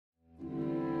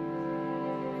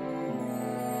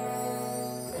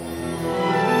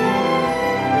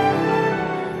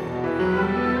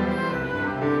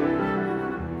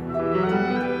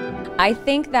I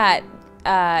think that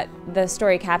the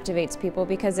story captivates people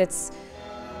because it's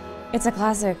a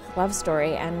classic love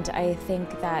story, and I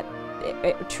think that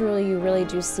truly you really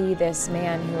do see this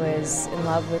man who is in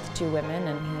love with two women,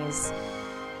 and he's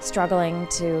struggling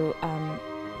to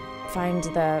find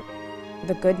the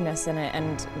goodness in it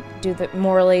and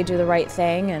morally do the right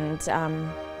thing, and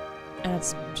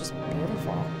it's just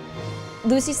beautiful.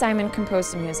 Lucy Simon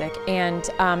composed the music, and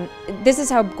this is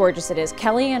how gorgeous it is.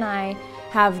 Kelly and I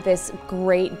have this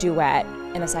great duet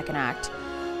in the second act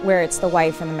where it's the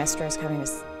wife and the mistress coming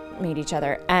to meet each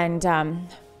other, and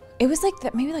it was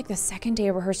like maybe like the second day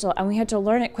of rehearsal, and we had to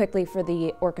learn it quickly for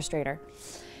the orchestrator.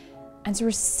 And so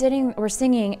we're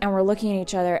singing, and we're looking at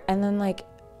each other, and then like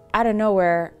out of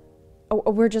nowhere,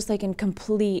 we're just like in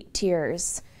complete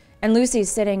tears. And Lucy's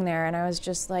sitting there, and I was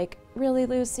just like, really,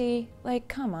 Lucy? Like,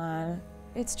 come on,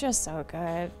 it's just so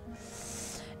good.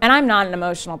 And I'm not an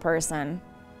emotional person,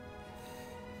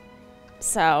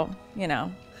 so, you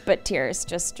know, but tears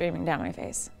just streaming down my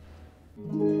face.